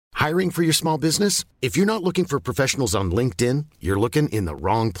Hiring for your small business? If you're not looking for professionals on LinkedIn, you're looking in the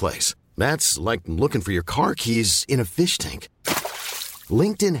wrong place. That's like looking for your car keys in a fish tank.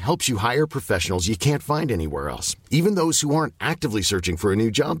 LinkedIn helps you hire professionals you can't find anywhere else, even those who aren't actively searching for a new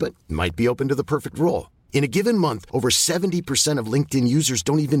job but might be open to the perfect role. In a given month, over 70% of LinkedIn users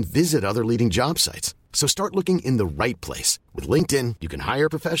don't even visit other leading job sites. So start looking in the right place. With LinkedIn, you can hire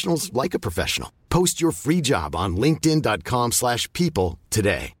professionals like a professional. Post your free job on linkedin.com/people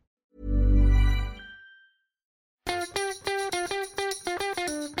today.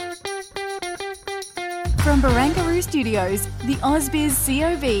 From Barangaroo Studios, the AusBiz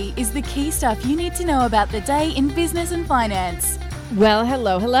COB is the key stuff you need to know about the day in business and finance. Well,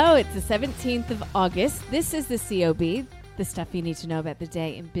 hello. It's the 17th of August. This is the COB, the stuff you need to know about the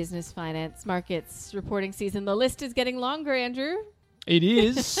day in business, finance, markets, reporting season. The list is getting longer, Andrew. It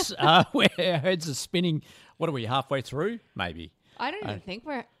is. Our heads are spinning. What are we, halfway through? Maybe. I don't think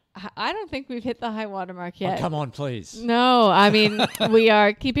we've hit the high water mark yet. Oh, come on, please. No, I mean, we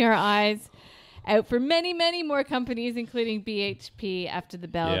are keeping our eyes out for many, many more companies, including BHP after the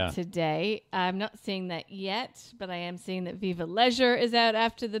bell today. I'm not seeing that yet, but I am seeing that Viva Leisure is out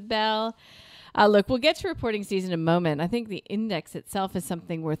after the bell. Look, we'll get to reporting season in a moment. I think the index itself is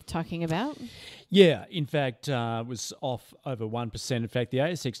something worth talking about. Yeah, in fact, was off over 1%. In fact, the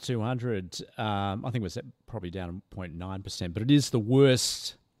ASX200, I think was probably down 0.9%, but it is the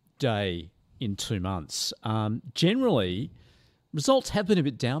worst day in 2 months. Generally, results have been a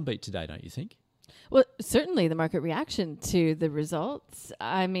bit downbeat today, don't you think? Well, certainly the market reaction to the results.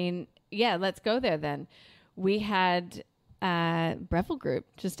 I mean, yeah, let's go there then. We had Breville Group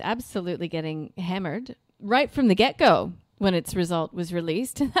just absolutely getting hammered right from the get-go when its result was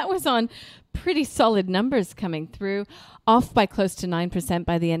released. And that was on pretty solid numbers coming through, off by close to 9%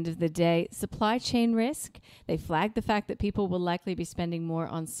 by the end of the day. Supply chain risk. They flagged the fact that people will likely be spending more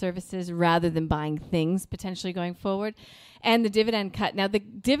on services rather than buying things potentially going forward. And the dividend cut. Now, the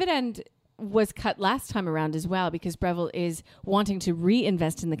dividend was cut last time around as well because Breville is wanting to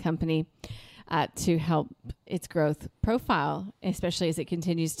reinvest in the company to help its growth profile, especially as it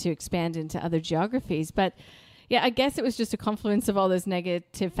continues to expand into other geographies. But yeah, I guess it was just a confluence of all those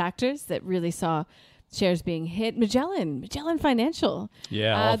negative factors that really saw shares being hit. Magellan Financial.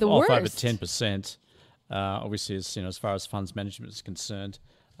 Yeah, the off worst. over 10%. Obviously, as far as funds management is concerned,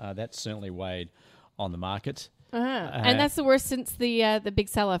 that certainly weighed on the market. And that's the worst since the big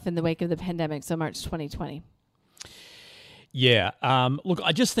sell-off in the wake of the pandemic, so March 2020. Yeah. Look,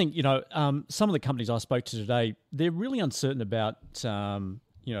 I just think, some of the companies I spoke to today, they're really uncertain about,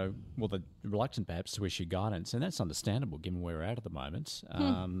 they're reluctant perhaps to issue guidance, and that's understandable given where we're at the moment.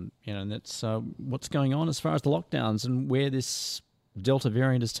 And that's what's going on as far as the lockdowns and where this Delta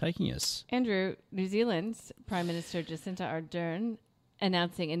variant is taking us. Andrew, New Zealand's Prime Minister Jacinda Ardern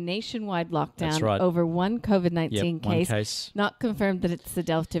announcing a nationwide lockdown over one COVID-19 case. Not confirmed that it's the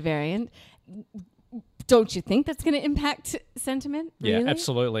Delta variant. Don't you think that's going to impact sentiment? Really? Yeah,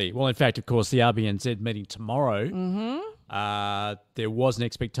 absolutely. Well, in fact, of course, the RBNZ meeting tomorrow, there was an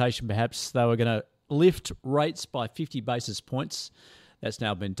expectation perhaps they were going to lift rates by 50 basis points. That's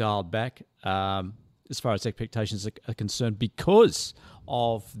now been dialed back as far as expectations are concerned because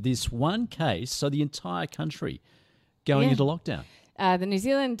of this one case, so the entire country going into lockdown. The New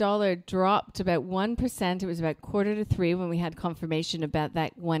Zealand dollar dropped about 1%. It was about 2:45 when we had confirmation about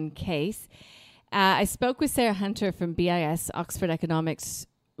that one case. I spoke with Sarah Hunter from BIS, Oxford Economics,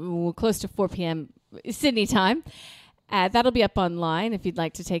 close to 4 p.m. Sydney time. That'll be up online if you'd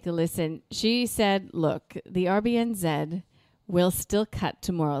like to take a listen. She said, look, the RBNZ will still cut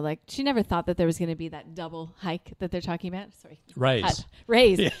tomorrow. Like, she never thought that there was going to be that double hike that they're talking about. Sorry. Raise.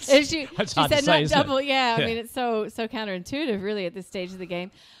 Raise. Yes. She said not say, double. it? Yeah, I mean, it's so counterintuitive, really, at this stage of the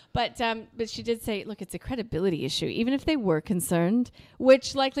game. But she did say, look, it's a credibility issue. Even if they were concerned,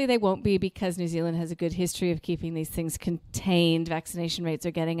 which likely they won't be because New Zealand has a good history of keeping these things contained. Vaccination rates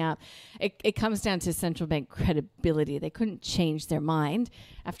are getting up. It comes down to central bank credibility. They couldn't change their mind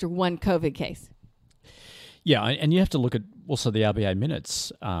after one COVID case. Yeah, and you have to look at also the RBA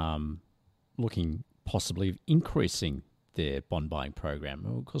minutes looking possibly of increasing their bond buying program.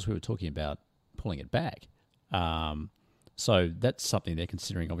 Well, of course, we were talking about pulling it back. So that's something they're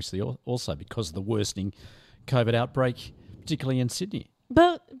considering, obviously, also because of the worsening COVID outbreak, particularly in Sydney.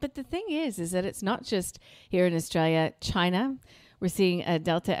 But the thing is that it's not just here in Australia. China, we're seeing a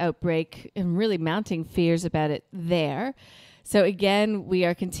Delta outbreak and really mounting fears about it there. So again, we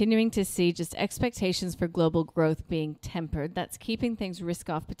are continuing to see just expectations for global growth being tempered. That's keeping things risk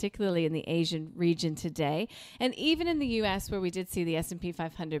off, particularly in the Asian region today. And even in the U.S., where we did see the S&P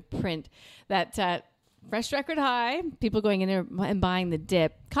 500 print that fresh record high. People going in there and buying the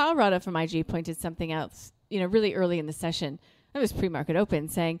dip. Kyle Rada from IG pointed something else, really early in the session. It was pre-market open,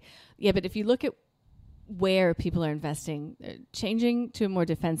 saying, yeah, but if you look at where people are investing, they're changing to a more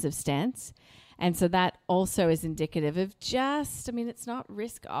defensive stance. And so that also is indicative of it's not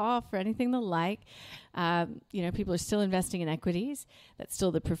risk off or anything the like. People are still investing in equities. That's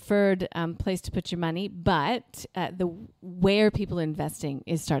still the preferred place to put your money. But where people are investing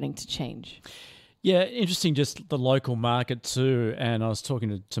is starting to change. Yeah, interesting, just the local market too. And I was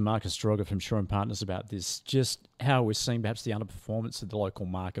talking to Marcus Droga from Shaw and Partners about this, just how we're seeing perhaps the underperformance of the local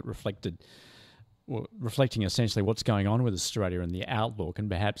market reflecting essentially what's going on with Australia and the outlook. And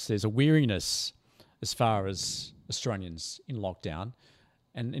perhaps there's a weariness as far as Australians in lockdown,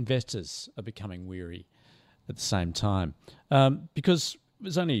 and investors are becoming weary at the same time. Because it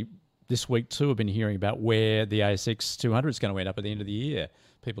was only this week too, I've been hearing about where the ASX200 is going to end up at the end of the year.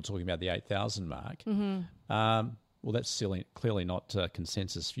 People talking about the 8,000 mark. Mm-hmm. Well, that's still clearly not a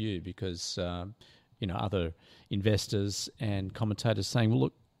consensus view, because other investors and commentators saying, well,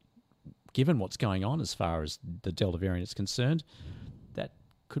 look, given what's going on as far as the Delta variant is concerned, that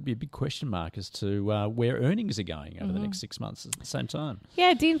could be a big question mark as to where earnings are going over the next 6 months at the same time.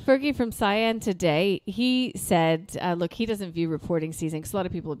 Yeah, Dean Fergie from Cyan today, he said, look, he doesn't view reporting season, because a lot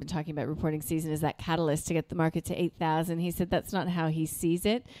of people have been talking about reporting season as that catalyst to get the market to 8,000. He said that's not how he sees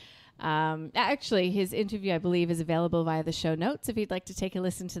it. Actually, his interview, I believe, is available via the show notes if you'd like to take a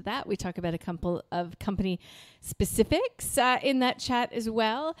listen to that. We talk about a couple of company specifics in that chat as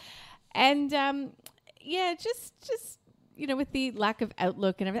well. And, just with the lack of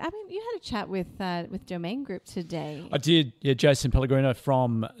outlook and everything. I mean, you had a chat with Domain Group today. I did. Yeah, Jason Pellegrino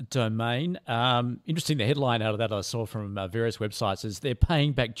from Domain. Interesting, the headline out of that I saw from various websites is they're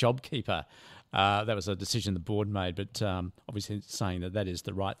paying back JobKeeper. That was a decision the board made, but obviously saying that is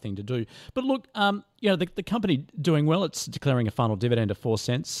the right thing to do. But look, the company doing well. It's declaring a final dividend of 4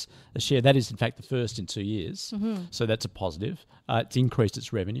 cents a share. That is, in fact, the first in 2 years. Mm-hmm. So that's a positive. It's increased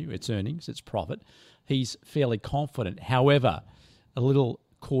its revenue, its earnings, its profit. He's fairly confident. However, a little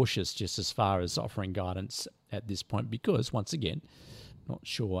cautious just as far as offering guidance at this point, because, once again, not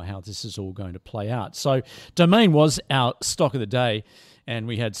sure how this is all going to play out. So Domain was our stock of the day, and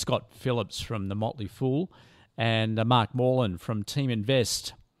we had Scott Phillips from the Motley Fool and Mark Morland from Team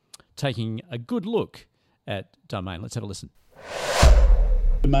Invest taking a good look at Domain. Let's have a listen.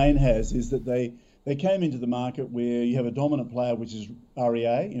 Domain is that they came into the market where you have a dominant player, which is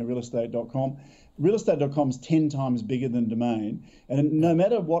REA, realestate.com. Realestate.com is 10 times bigger than Domain, and no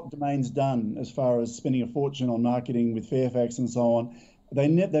matter what Domain's done as far as spending a fortune on marketing with Fairfax and so on,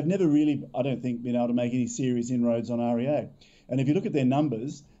 they've never really, I don't think, been able to make any serious inroads on REA. And if you look at their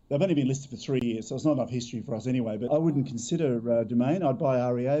numbers, they've only been listed for 3 years, so it's not enough history for us anyway. But I wouldn't consider Domain. I'd buy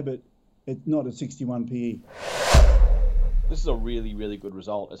REA, but it's not at 61 PE. This is a really, really good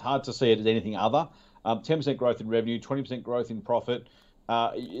result. It's hard to see it as anything other. 10% growth in revenue, 20% growth in profit.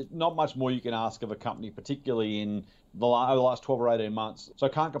 Not much more you can ask of a company, particularly in the last 12 or 18 months. So I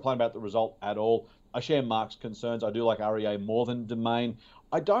can't complain about the result at all. I share Mark's concerns. I do like REA more than Domain.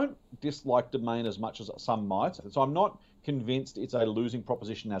 I don't dislike Domain as much as some might. So I'm not convinced it's a losing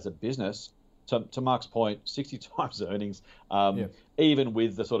proposition as a business. To Mark's point, 60 times earnings, even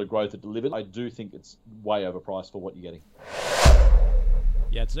with the sort of growth it delivered, I do think it's way overpriced for what you're getting.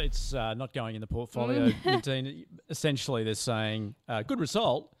 Yeah, it's not going in the portfolio, Nadine. Essentially, they're saying good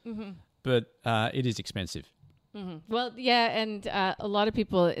result, but it is expensive. Mm-hmm. Well, yeah, and a lot of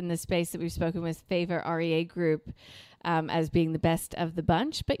people in the space that we've spoken with favor REA Group as being the best of the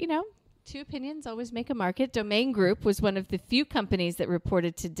bunch. But, two opinions always make a market. Domain Group was one of the few companies that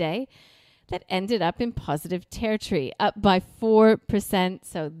reported today that ended up in positive territory, up by 4%.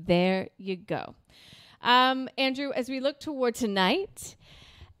 So there you go. Andrew, as we look toward tonight,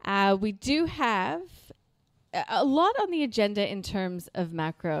 we do have a lot on the agenda in terms of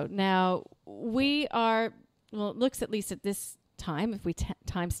macro. Now, we are, it looks at least at this time, if we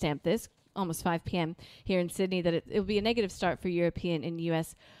timestamp this, almost 5 p.m. here in Sydney, that it'll be a negative start for European and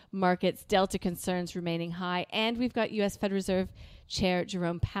U.S. markets, Delta concerns remaining high, and we've got U.S. Fed Reserve Chair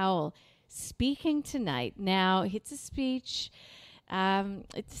Jerome Powell speaking tonight. Now, it's a speech.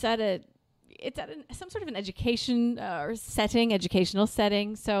 It's at some sort of an educational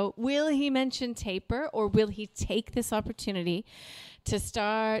setting. So will he mention taper, or will he take this opportunity to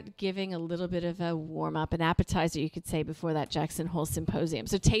start giving a little bit of a warm-up, an appetizer, you could say, before that Jackson Hole Symposium?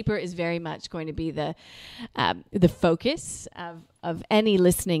 So taper is very much going to be the focus of any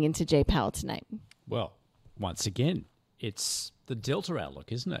listening into Jay Powell tonight. Well, once again, it's the Delta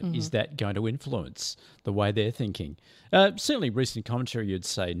outlook, isn't it? Is that going to influence the way they're thinking? Certainly recent commentary, you'd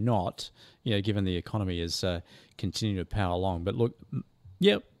say not, given the economy is continuing to power along. But look,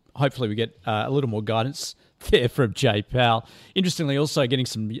 hopefully we get a little more guidance there from Jay Powell. Interestingly, also getting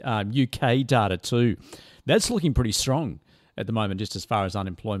some UK data too. That's looking pretty strong at the moment, just as far as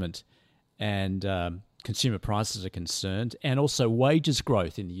unemployment and consumer prices are concerned, and also wages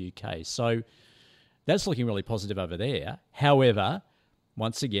growth in the UK. So that's looking really positive over there. However,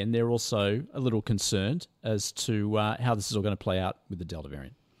 once again, they're also a little concerned as to how this is all going to play out with the Delta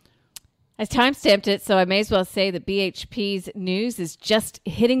variant. I timestamped it, so I may as well say that BHP's news is just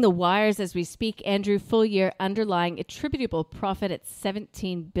hitting the wires as we speak. Andrew, full-year underlying attributable profit at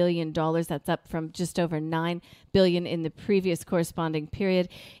 $17 billion. That's up from just over $9 billion in the previous corresponding period.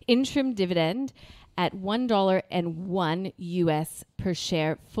 Interim dividend at $1.01 US per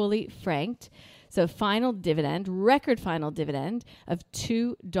share, fully franked. So final dividend, record final dividend of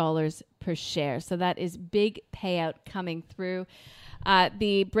 $2 per share. So that is big payout coming through.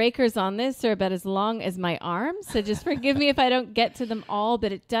 The breakers on this are about as long as my arm, so just forgive me if I don't get to them all,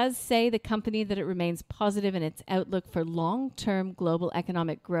 but it does say the company that it remains positive in its outlook for long-term global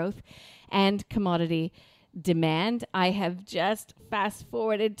economic growth and commodity demand. I have just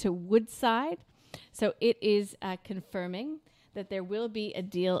fast-forwarded to Woodside, so it is confirming that there will be a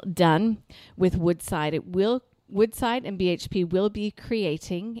deal done with Woodside. Woodside and BHP will be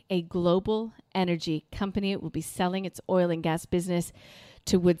creating a global energy company. It will be selling its oil and gas business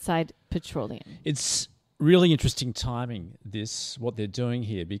to Woodside Petroleum. It's really interesting timing, what they're doing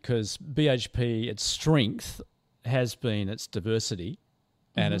here, because BHP, its strength has been its diversity,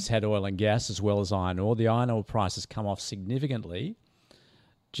 and it's had oil and gas as well as iron ore. The iron ore price has come off significantly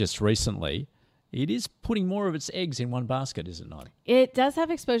just recently. It is putting more of its eggs in one basket, is it not? It does have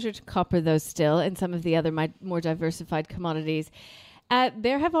exposure to copper, though, still, and some of the other more diversified commodities.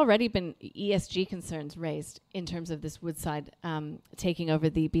 There have already been ESG concerns raised in terms of this Woodside taking over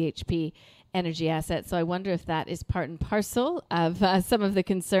the BHP energy asset. So I wonder if that is part and parcel of some of the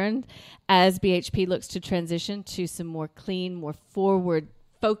concern as BHP looks to transition to some more clean, more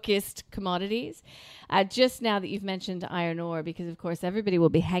forward-focused commodities. Just now that you've mentioned iron ore, because, of course, everybody will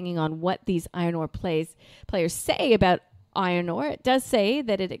be hanging on what these iron ore players say about iron ore. It does say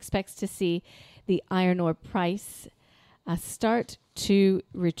that it expects to see the iron ore price start to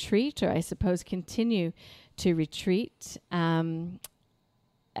retreat, or I suppose continue to retreat.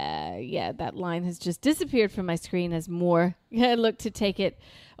 That line has just disappeared from my screen as more look to take its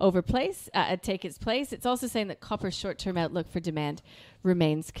place. It's also saying that copper's short-term outlook for demand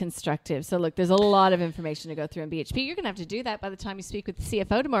remains constructive. So look, there's a lot of information to go through on BHP. You're going to have to do that by the time you speak with the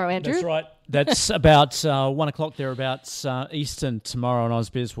CFO tomorrow, Andrew. That's right. That's about 1 o'clock thereabouts Eastern tomorrow on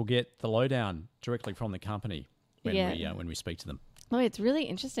AusBiz. We'll get the lowdown directly from the company when we speak to them. Oh, it's really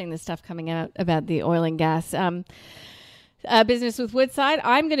interesting, this stuff coming out about the oil and gas business with Woodside.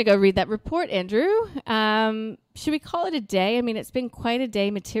 I'm going to go read that report, Andrew. Should we call it a day? I mean, it's been quite a day.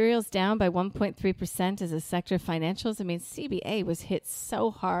 Materials down by 1.3% as a sector. Financials, I mean, CBA was hit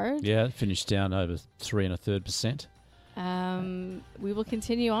so hard. Yeah, it finished down over 3.33%. We will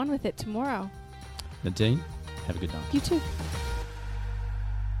continue on with it tomorrow. Nadine, have a good night. You too.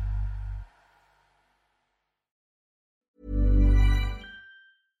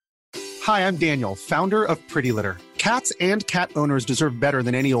 Hi, I'm Daniel, founder of Pretty Litter. Cats and cat owners deserve better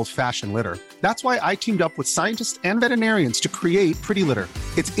than any old-fashioned litter. That's why I teamed up with scientists and veterinarians to create Pretty Litter.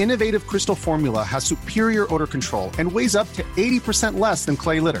 Its innovative crystal formula has superior odor control and weighs up to 80% less than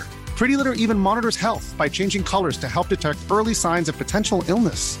clay litter. Pretty Litter even monitors health by changing colors to help detect early signs of potential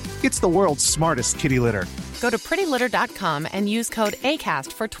illness. It's the world's smartest kitty litter. Go to prettylitter.com and use code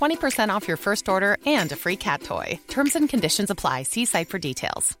ACAST for 20% off your first order and a free cat toy. Terms and conditions apply. See site for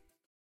details.